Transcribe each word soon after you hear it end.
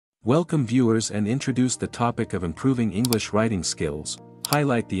Welcome viewers and introduce the topic of improving English writing skills,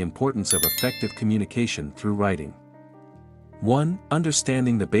 highlight the importance of effective communication through writing. 1.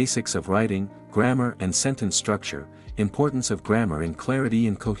 Understanding the basics of writing, grammar and sentence structure, importance of grammar in clarity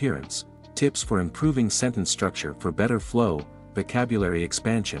and coherence, tips for improving sentence structure for better flow, vocabulary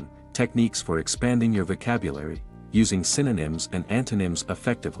expansion, techniques for expanding your vocabulary, using synonyms and antonyms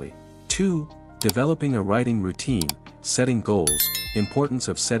effectively. 2. Developing a writing routine, setting goals, importance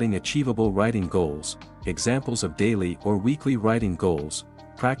of setting achievable writing goals, examples of daily or weekly writing goals,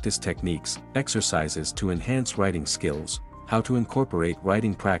 practice techniques, exercises to enhance writing skills, how to incorporate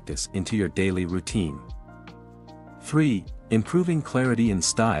writing practice into your daily routine. 3. Improving clarity in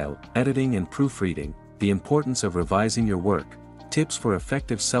style, editing and proofreading, the importance of revising your work, tips for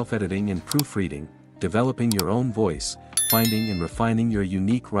effective self-editing and proofreading, developing your own voice, finding and refining your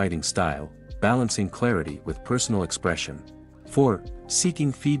unique writing style, balancing clarity with personal expression. 4.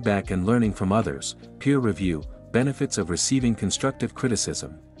 Seeking feedback and learning from others, peer review, benefits of receiving constructive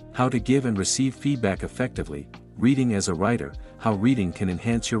criticism, how to give and receive feedback effectively, reading as a writer, how reading can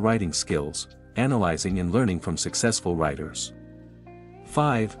enhance your writing skills, analyzing and learning from successful writers.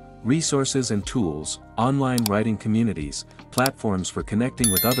 5. Resources and tools, online writing communities, platforms for connecting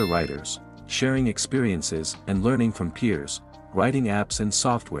with other writers, sharing experiences and learning from peers, writing apps and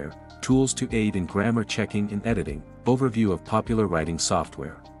software, tools to aid in grammar checking and editing, overview of popular writing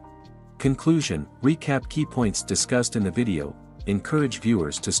software. Conclusion: recap key points discussed in the video, encourage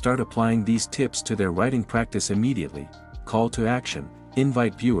viewers to start applying these tips to their writing practice immediately. Call to action: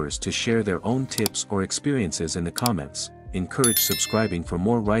 invite viewers to share their own tips or experiences in the comments. Encourage subscribing for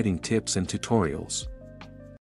more writing tips and tutorials.